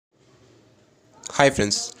Hi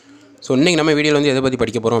friends. So இன்னைக்கு நம்ம வீடியோல வந்து எதை பத்தி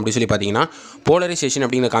படிக்க போறோம் அப்படி சொல்லி பாத்தீங்கன்னா போலரைசேஷன்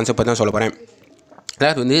அப்படிங்கிற கான்செப்ட் பத்தி தான் சொல்ல போறேன்.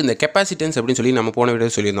 அதாவது வந்து இந்த கெபாசிட்டன்ஸ் அப்படி சொல்லி நம்ம போன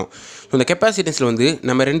வீடியோல சொல்லியிருந்தோம். ஸோ இந்த கெபாசிட்டன்ஸ்ல வந்து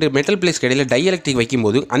நம்ம ரெண்டு மெட்டல் பிளேட்ஸ்க்கு இடையில டைஎலக்ட்ரிக்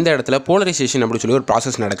வைக்கும்போது அந்த இடத்துல போலரைசேஷன் அப்படி சொல்லி ஒரு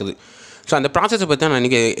ப்ராசஸ் நடக்குது. ஸோ அந்த ப்ராசஸை பற்றி நான்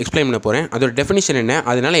இன்றைக்கி எக்ஸ்பிளைன் பண்ண போகிறேன். அதோட டெஃபினிஷன் என்ன,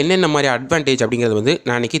 அதனால் என்னென்ன மாதிரி அட்வான்டேஜ் அப்படிங்கிறது வந்து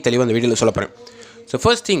நான் இன்றைக்கி தெளிவாக அந்த வீடியோவில் சொல்ல போகிறேன். ஸோ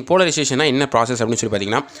ஃபர்ஸ்ட் திங் போலரைசேஷனா என்ன ப்ராசஸ் அப்படின்னு சொல்லி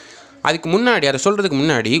பார்த்தீங்கன்னா அதுக்கு முன்னாடி அதை சொல்கிறதுக்கு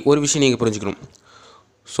முன்னாடி ஒரு விஷயம் நீங்கள் புரிஞ்சுக்கணும்.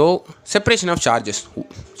 ஸோ செப்பரேஷன் ஆஃப்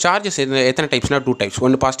சார்ஜஸ் எத்தனை டைப்ஸ்னா 2 டைப்ஸ்,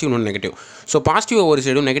 ஒன்று பாசிட்டிவ் இன்னொன்று நெகட்டிவ். ஸோ பாசிட்டிவ் ஒரு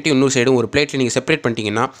சைடும் நெகட்டிவ் இன்னொரு சைடும் ஒரு பிளேட்டில் நீங்கள் செப்பரேட்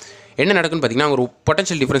பண்ணிட்டீங்கன்னா என்ன நடக்குன்னு பார்த்தீங்கன்னா ஒரு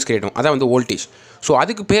பொட்டன்ஷியல் டிஃபரன்ஸ் கிரியேட் ஆகும், அதான் வந்து வோல்டேஜ். ஸோ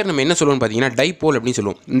அதுக்கு பேர் நம்ம என்ன சொல்லுவோம்னு பார்த்தீங்கன்னா டைபோல் அப்படின்னு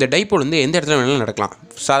சொல்லுவோம். இந்த டைபோல் வந்து எந்த இடத்துல வேணாலும் நடக்கலாம்.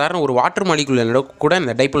 சாதாரண ஒரு வாட்டர் மாலிகுலில் கூட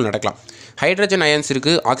இந்த டைபோல் நடக்கலாம். ஹைட்ரஜன் அயன்ஸ்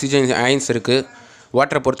இருக்குது, ஆக்சிஜன் அயன்ஸ் இருக்குது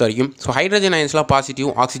வாட்டரை பொறுத்த வரைக்கும். ஸோ ஹைட்ரஜன் அயன்ஸ்லாம் பாசிட்டிவ்,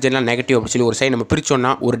 ஆக்சிஜன்லாம் நெகட்டிவ் அப்படின்னு சொல்லி ஒரு சைடு நம்ம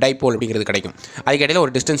பிரித்தோன்னா ஒரு டைபோல் அப்படிங்கிறது கிடைக்கும். அதுக்கு இடையில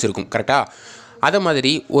ஒரு டிஸ்டன்ஸ் இருக்கும், கரெக்டாக? அதே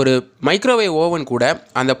மாதிரி ஒரு மைக்ரோவேவ் ஓவன் கூட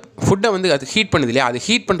அந்த ஃபுட்டை வந்து அது ஹீட் பண்ணுது இல்லையா, அது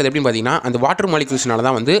ஹீட் பண்ணுறது எப்படின்னு பார்த்தீங்கன்னா அந்த வாட்டர் மாலிகுல்ஸ்னால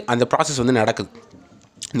தான் வந்து அந்த ப்ராசஸ் வந்து நடக்குது.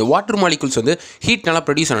 இந்த வாட்டர் மாலிகுல்ஸ் வந்து ஹீட் நல்லா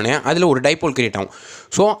ப்ரொடியூஸ் ஆனோடனே அதில் ஒரு டைபோல் கிரியேட் ஆகும்.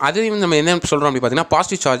 ஸோ அதையும் நம்ம என்ன சொல்கிறோம் அப்படி பார்த்தீங்கன்னா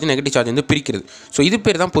பாசிட்டிவ் சார்ஜ் நெகட்டிவ் சார்ஜ் வந்து பிரிக்கிறது. ஸோ இது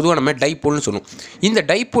பேர் தான் பொதுவாக நம்ம டைபோல்னு சொல்லுவோம். இந்த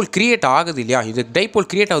டைபோல் கிரியேட் ஆகுது இல்லையா, இது டைபோல்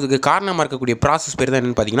கிரியேட் ஆகுதுக்கு காரணமாக இருக்கக்கூடிய ப்ராசஸ் பேர் தான்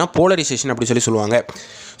என்னென்னு பார்த்தீங்கன்னா போலரைசேஷன் அப்படி சொல்லுவாங்க.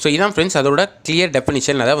 ஸோ இதான் ஃப்ரெண்ட்ஸ் அதோட கிளியர்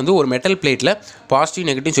டெஃபினிஷன். அதாவது வந்து ஒரு மெட்டல் பிளேட்டில் பாசிட்டிவ்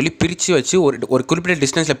நெகட்டிவ் சொல்லி பிரித்து வச்சு ஒரு குறிப்பிட்ட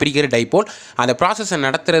டிஸ்டன்ஸில் பிரிக்கிற டைபோல் அந்த ப்ராசஸை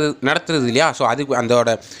நடத்துறது இல்லையா. ஸோ அதுக்கு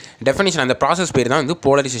அதோட டெஃபினிஷன் அந்த ப்ராசஸ் பேர் தான் வந்து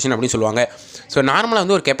போலரைசேஷன் அப்படின்னு சொல்லுவாங்க. ஸோ நார்மலாக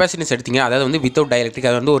வந்து ஒரு கெப்பாசிட்டன்ஸ் எடுத்தீங்க, அதாவது வந்து வித்தவுட் டைஎலக்ட்ரிக்,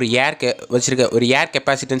 அது வந்து ஒரு வச்சிருக்க ஒரு ஏர்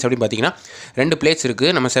கெப்பாசிட்டன்ஸ் அப்படின்னு பார்த்தீங்கன்னா 2 பிளேட்ஸ்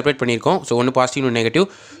இருக்குது, நம்ம செப்பரேட் பண்ணியிருக்கோம். ஸோ ஒன்று பாசிட்டிவ் ஒன்று நெகட்டிவ்.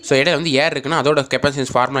 ஸோ இடையில வந்து ஏர் இருக்குன்னா அதோட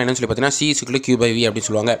கெப்பாசிட்டன்ஸ் ஃபார்முலா என்னன்னு சொல்லி பார்த்தீங்கன்னா C/Q/V அப்படின்னு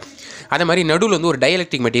சொல்லுவாங்க. அதே மாதிரி நடுவில் வந்து ஒரு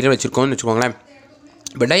டைஎலக்ட்ரிக் மெட்டீரியல் வச்சுருக்கோம்னு வச்சுக்கோங்களேன்.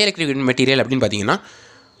 இப்போ டைஎலக்ட்ரிக் மெட்டீரியல் அப்படின்னு பார்த்தீங்கன்னா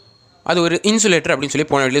அது ஒரு இன்சுலேட்டர் அப்படின்னு சொல்லி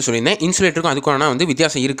போன வீடியோவில் சொல்லியிருந்தேன். இன்சுலேட்டருக்கும் அதுக்கான வந்து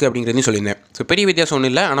வித்தியாசம் இருக்குது அப்படிங்கிறதையும் சொல்லியிருந்தேன். ஸோ பெரிய வித்தியாசம்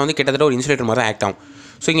ஒன்றும் இல்லை, ஆனால் வந்து கிட்டத்தட்ட ஒரு இன்சுலேட்டர் மாதிரி தான் ஆக்ட் ஆகும்.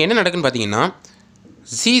 ஸோ இங்கே என்ன நடக்குன்னு பார்த்தீங்கன்னா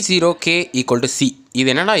C0K = C. இது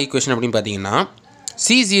என்னடா ஈக்குவேஷன் அப்படின்னு பார்த்தீங்கன்னா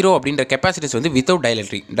C0 அப்படின்ற கெப்பாசிட்டன்ஸ் வந்து வித்தவுட்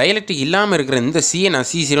டைஎலக்ட்ரிக் இல்லாமல் இருக்கிற இந்த சியை நான்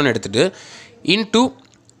C0ன்னு எடுத்துகிட்டு இன்டூ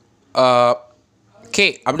K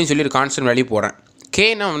அப்படின்னு சொல்லி ஒரு கான்ஸ்டன்ட் வேல்யூ போடுறேன்.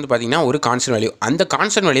 கேனா வந்து பார்த்தீங்கன்னா ஒரு கான்ஸ்டன்ட் வேல்யூ. அந்த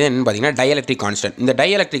கான்ஸ்டன்ட் வேல்யூ தான் என்னென்னு பார்த்தீங்கன்னா டைஎலக்ட்ரிக் கான்ஸ்டன்ட். இந்த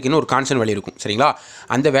டைஎலக்ட்ரிக்னு ஒரு கான்ஸ்டன்ட் வேல்யூ இருக்கும், சரிங்களா?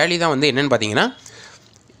 அந்த வேல்யூ தான் வந்து என்னென்னு பார்த்தீங்கன்னா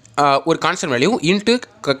ஒரு constant value into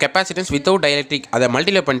capacitance without dielectric. அதை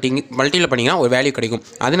மல்டிப்ளை பண்ணிங்கன்னா ஒரு வேல்யூ கிடைக்கும்.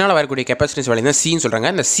 அதனால் வரக்கூடிய கெப்பாசிட்டன்ஸ் வேல்யூ தான் சின்னு சொல்கிறாங்க.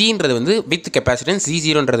 இந்த சின்றது வந்து வித் கெப்பாசிட்டன்ஸ்,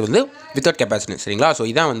 C0ன்றது வந்து வித்தவுட் கெப்பாசிட்டன்ஸ், சரிங்களா? ஸோ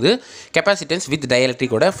இதான் வந்து கெப்பாசிட்டன்ஸ் வித்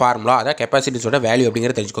டைஎலக்ட்ரிக்கோட ஃபார்முலா, அதான் கெப்பாசிட்டன்ஸோட வேல்யூ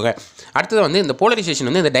அப்படிங்கிறத தெரிஞ்சுக்கோங்க. அடுத்தது வந்து இந்த போலரைசேஷன்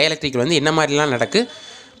வந்து இந்த டைஎலக்ட்ரிக் வந்து என்ன மாதிரிலாம் நடக்கு,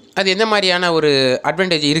 அது எந்த மாதிரியான ஒரு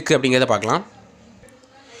அட்வான்டேஜ் இருக்குது அப்படிங்கிறத பார்க்கலாம்.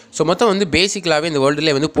 ஸோ மொத்தம் வந்து பேசிக்கலாகவே இந்த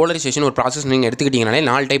வேர்ல்டில் வந்து போலரைசேஷன் ஒரு ப்ராசஸ் நீங்கள் எடுத்துக்கிட்டிங்கனாலே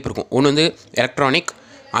 4 டைப் இருக்கும். ஒன்று வந்து electronic,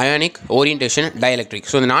 ionic, orientation, dielectric.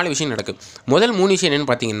 So இந்த 4 விஷயம் நடக்கும். முதல் 3 விஷயம் என்னென்னு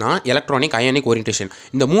பார்த்தீங்கன்னா எலக்ட்ரானிக், அயானிக், ஓரியன்டேஷன்.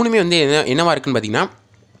 இந்த 3மே வந்து என்னவாக இருக்குன்னு பார்த்தீங்கன்னா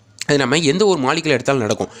அது நம்ம எந்த ஒரு மாலிகுல் எடுத்தாலும்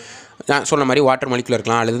நடக்கும். நான் சொன்ன மாதிரி வாட்டர் மாலிகுல்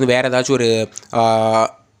இருக்கலாம், அல்லது வந்து வேறு ஏதாச்சும் ஒரு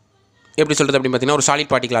எப்படி சொல்கிறது அப்படின்னு பார்த்தீங்கன்னா ஒரு சாலிட்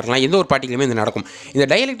பார்ட்டிகலாக இருக்கலாம், எந்த ஒரு பார்ட்டிகளுமே இது நடக்கும். இந்த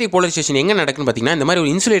டைஎலக்ட்ரிக் போலரைசேஷன் எங்கே நடக்குன்னு பார்த்தீங்கன்னா இந்த மாதிரி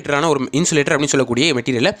ஒரு இன்சுலேட்டர் அப்படின்னு சொல்லக்கூடிய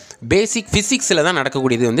மெட்டீரியலில் பேசிக் ஃபிசிக்ஸில் தான்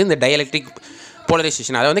நடக்கக்கூடியது வந்து இந்த டைஎலக்ட்ரிக்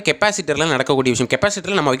போலரைசேஷன். அதாவது வந்து கெப்பாசிட்டரில் நடக்கக்கூடிய விஷயம்.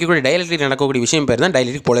 கெப்பாசிட்டரில் நம்ம வைக்கக்கூடிய டைஎலக்ட்ரிக் நடக்கக்கூடிய விஷயம் பேர் தான்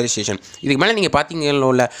டைஎலக்ட்ரிக் போலரைசேஷன். இதுக்கு மேலே நீங்கள்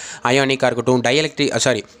பார்த்தீங்கன்னா உள்ள அயானிக்காக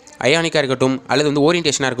இருக்கட்டும், அயானிக்காக இருக்கட்டும், அல்லது வந்து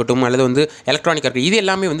ஓரியன்டேஷனாக இருக்கட்டும், அல்லது வந்து எலக்ட்ரானிக்காக இருக்கட்டும், இது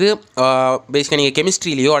எல்லாமே வந்து பேசிக்காக நீங்கள்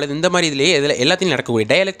கெமிஸ்ட்ரியிலையோ அல்லது இந்த மாதிரி இதுலேயே இதில் எல்லாத்தையும் நடக்கக்கூடிய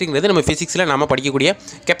டைஎலக்ட்ரிக்ங்கிறது நம்ம ஃபிசிக்ஸில் நம்ம படிக்கக்கூடிய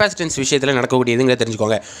கெப்பாசிட்டன்ஸ் விஷயத்தில் நடக்கக்கூடியதுங்கிறத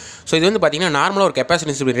தெரிஞ்சுக்கோங்க. ஸோ இது வந்து பார்த்தீங்கன்னா நார்மலாக ஒரு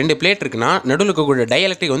கெப்பாசிட்டன்ஸ் 2 பிளேட் இருக்குன்னா நடுவில் இருக்கக்கூடிய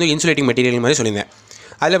டைஎலக்ட்ரிக் வந்து இன்சுலேட்டிங் மெட்டீரியல் மாதிரி சொல்லியிருந்தேன்.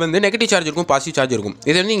 அதில் வந்து நெகட்டிவ் சார்ஜ் இருக்கும், பாசிட்டிவ் சார்ஜ் இருக்கும்.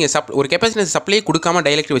 இது வந்து நீங்கள் ஒரு கெப்பாசிட்டன்ஸ் சப்ளையே கொடுக்காம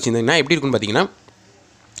டைஎலக்ட்ரிக் வச்சிருந்தீங்கன்னா எப்படி இருக்குன்னு பார்த்தீங்கன்னா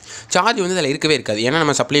சார்ஜ் வந்து அதில் இருக்கவே இருக்காது, ஏன்னா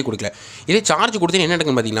நம்ம சப்ளை கொடுக்கல. இதே சார்ஜ் கொடுத்து என்ன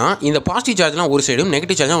நடக்குன்னு பார்த்தீங்கன்னா இந்த பாசிட்டிவ் சார்ஜ்லாம் ஒரு சைடும்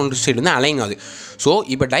நெகட்டிவ் சார்ஜ்லாம் ஒரு சைடு வந்து அலைன் ஆகுது. ஸோ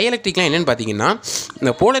இப்போ டைஎலக்ட்ரிக்லாம் என்னென்னு பார்த்தீங்கன்னா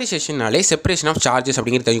இந்த போலரைசேஷனாலே செப்பரேஷன் ஆஃப் சார்ஜஸ்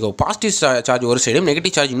அப்படிங்கிறது தெரிஞ்சுக்கோ. பாசிட்டிவ் சார்ஜ் ஒரு சைடும்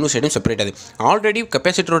நெகட்டிவ் சார்ஜ் இன்னொரு சைடும் செப்பரேட் ஆகுது. ஆல்ரெடி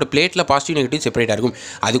கெப்பாசிட்டரோட பிளேட்டில் பாசிட்டிவ் நெகட்டிவ் செப்பரேட்டாக இருக்கும்.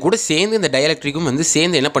 அது கூட சேர்ந்து இந்த டைஎலக்ட்ரிக்கும் வந்து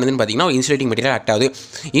சேர்ந்து என்ன பண்ணுதுன்னு பார்த்தீங்கன்னா ஒரு இன்சுலேட்டிங் மெட்டீரியல் ஆக்ட் ஆகுது.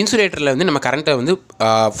 இன்சுலேட்டரில் வந்து நம்ம கரண்ட்டை வந்து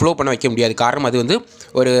ஃப்ளோ பண்ண வைக்க முடியாது, காரணம் அது வந்து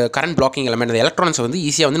ஒரு கரண்ட் பிளாக்கிங் எலமெண்ட். அந்த எலக்ட்ரான்ஸை வந்து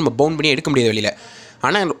ஈஸியாக வந்து நம்ம பவுண்ட் பண்ணி எடுக்க முடியாது வெளியில்.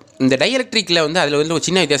 ஆனால் இந்த டைஎலக்ட்ரிக்கில் வந்து அதில் வந்து ஒரு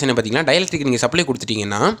சின்ன வித்தியாசம் என்ன பார்த்தீங்கன்னா டைஎலக்ட்ரிக் நீங்கள் சப்ளை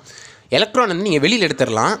கொடுத்துட்டிங்கன்னா எலக்ட்ரான் வந்து நீங்கள் வெளியில்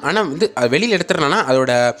எடுத்துடலாம். ஆனால் வந்து வெளியில் எடுத்துடலாம்னா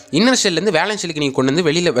அதோட இன்னர் ஷெல்லேருந்து வேலன்ஸ் ஷெல்லுக்கு நீங்கள் கொண்டு வந்து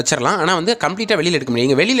வெளியில் வச்சிடலாம். ஆனால் வந்து கம்ப்ளீட்டாக வெளியில் எடுக்க முடியும்.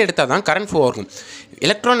 நீங்கள் வெளியில் எடுத்தால் தான் கரண்ட் ஃப்ளோ இருக்கும்.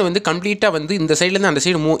 எலக்ட்ரான் வந்து கம்ப்ளீட்டாக வந்து இந்த சைட்லேருந்து அந்த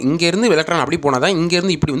சைடு இங்கேருந்து எலக்ட்ரான் அப்படி போனால் தான்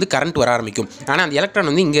இங்கேருந்து இப்படி வந்து கரண்ட் வர ஆரம்பிக்கும். ஆனால் அந்த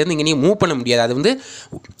எலக்ட்ரான் வந்து இங்கேருந்து இங்கே நீங்கள் மூவ் பண்ண முடியாது. அது வந்து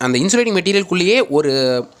அந்த இன்சுலேட்டிங் மெட்டீரியலுக்குள்ளேயே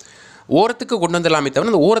ஓரத்துக்கு கொண்டு வந்துடலாமே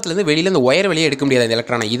தவிர அந்த ஓரத்துலேருந்து வெளியில் இந்த ஒயர் வெளியே எடுக்க முடியாது அந்த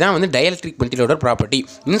எலக்ட்ரானை. இதான் வந்து டயலெக்ட்ரிக் மெட்டீரியலோட ப்ராப்பர்ட்டி.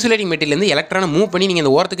 இன்சுலேட்டிங் மெட்டீரியலேருந்து எலக்ட்ரானை மூவ் பண்ணி நீங்கள்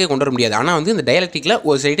இந்த ஓரத்துக்கே கொண்டு வர முடியாது. ஆனால் வந்து இந்த டயலெக்ட்ரிக்கில்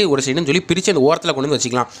ஒரு சைடுன்னு சொல்லி பிரித்து அந்த ஓரத்தில் கொண்டு வந்து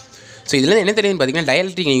வச்சுக்கலாம். ஸோ இதில் என்ன தெரியுதுன்னு பார்த்தீங்கன்னா,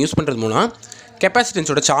 டயலெக்ட்ரிக் யூஸ் பண்ணுறது மூலம்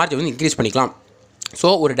கெப்பாசிட்டன்ஸோட சார்ஜ் வந்து இன்க்ரீஸ் பண்ணிக்கலாம். ஸோ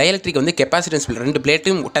ஒரு டயலெக்ட்ரிக் வந்து கெப்பாசிட்டன்ஸ் 2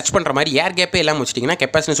 பிளேட்டும் டச் பண்ணுற மாதிரி ஏர் கேப்பே எல்லாம் வச்சிட்டிங்கன்னா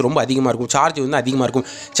கெப்பாசிட்டன்ஸ் ரொம்ப அதிகமாக இருக்கும், சார்ஜ் வந்து அதிகமாக இருக்கும்.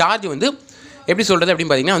 சார்ஜ் வந்து எப்படி சொல்கிறது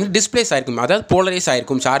அப்படின்னு பார்த்தீங்கன்னா வந்து டிஸ்பிளேஸ் ஆயிருக்கும், அதாவது போலரைஸ்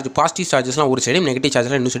ஆயிருக்கும். சார்ஜ் பாசிட்டிவ் சார்ஜஸ்லாம் ஒரு சைடும், நெகட்டிவ்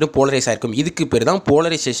சார்ஜஸ்லாம் இன்னொரு சைடும் போலரைஸ் ஆயிருக்கும். இதுக்கு பேர் தான்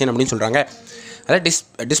போலரைசேஷன் அப்படின்னு சொல்கிறாங்க. அதாவது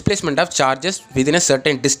displacement of charges within a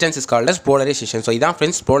certain distance is called as polarisation. So இதான்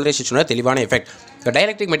ஃப்ரெண்ட்ஸ் போலரைசேஷனோட தெளிவான எஃபெக்ட். இப்போ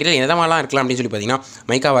டயலெக்ட்ரிக் மெட்டீரியல் எதமாலாம் இருக்கலாம் அப்படின்னு சொல்லி பார்த்தீங்கன்னா,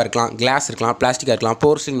 மைக்காவாக இருக்கலாம், கிளாஸ் இருக்கலாம், பிளாஸ்டிக்காக இருக்கலாம்,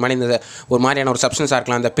 போர்சிலின் மாதிரி இந்த ஒரு மாதிரியான ஒரு சப்ஸ்டன்ஸாக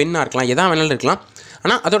இருக்கலாம், இந்த பென்னாக இருக்கலாம், எதா வேணாலும் இருக்கலாம்.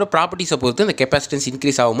 ஆனால் அதோட ப்ராப்பர்ட்டிஸை பொறுத்து இந்த கெப்பாசிட்டன்ஸ்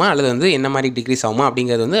இன்க்ரீஸ் ஆகுமா அல்லது வந்து என்ன மாதிரி டிக்ரீஸ் ஆகுமா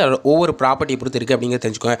அப்படிங்கிறது வந்து ஒவ்வொரு ப்ராப்பர்ட்டியை பொறுத்து இருக்குது அப்படிங்கிறது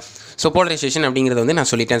தெரிஞ்சுக்கோங்க. ஸோ போலரைசேஷன் அப்படிங்கிறது வந்து நான்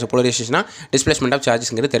சொல்லிட்டேன். ஸோ போலரைசேஷனா டிஸ்பிளேஸ்மெண்ட் ஆஃப்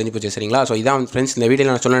சார்ஜஸ்ங்கிறது தெரிஞ்சு போச்சு, சரிங்களா? ஸோ இதான் ஃப்ரெண்ட்ஸ் இந்த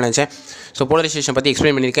வீடியோவில் நான் சொல்ல நினச்சேன். ஸோ போலரைசேஷன் பற்றி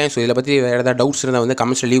எக்ஸ்பிளைன் பண்ணியிருக்கேன். ஸோ இதில் பற்றி வேறு ஏதாவது டவுட்ஸ் இருந்தால் வந்து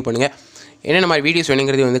கமெண்ட்ஸில் லீவ் பண்ணுங்கள். என்னென்ன மாதிரி வீடியோஸ்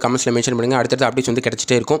வேணுங்கிறது வந்து கமெண்ட்ஸில் மென்ஷன் பண்ணுங்கள். அடுத்தடுத்து அப்டேட்ஸ் வந்து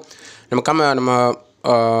கிடச்சிட்டே இருக்கும். நம்ம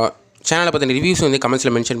சேனலை பற்றின ரிவ்யூஸ் வந்து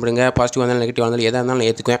கமெண்ட்ஸில் மென்ஷன் பண்ணுங்கள். பாசிட்டிவ் வந்தாலும் நெகட்டிவ் வந்தாலும் எதாக இருந்தாலும் நான்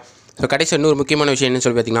ஏற்றுக்குவேன். ஸோ கடைசி இன்னொரு முக்கியமான விஷயம் என்னன்னு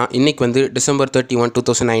சொல்லி பார்த்தீங்கன்னா, இன்றைக்கி வந்து December 31,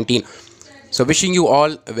 2019. So wishing you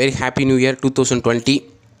all very happy new year 2020.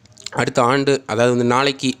 அடுத்த ஆண்டு, அதாவது வந்து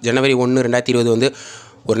நாளைக்கு January 1, 2020 வந்து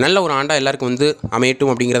ஒரு நல்ல ஒரு ஆண்டாக எல்லாருக்கும் வந்து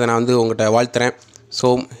அமையட்டும் அப்படிங்கிறத நான் வந்து உங்கள்கிட்ட வாழ்த்துறேன். ஸோ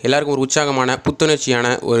எல்லாருக்கும் ஒரு உற்சாகமான,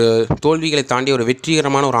 புத்துணர்ச்சியான, ஒரு தோல்விகளை தாண்டி ஒரு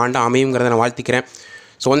வெற்றிகரமான ஒரு ஆண்டாக அமையுங்கிறத நான் வாழ்த்திக்கிறேன்.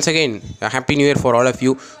 So once again happy new year for all of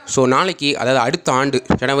you. So நாளைக்கு, அதாவது அடுத்த ஆண்டு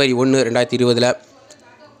January 1, 2020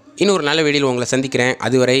 இன்னொரு நல்ல வீடியோவில் உங்களை சந்திக்கிறேன்.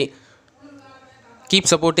 அதுவரை keep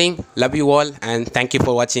supporting, love you all and thank you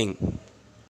for watching.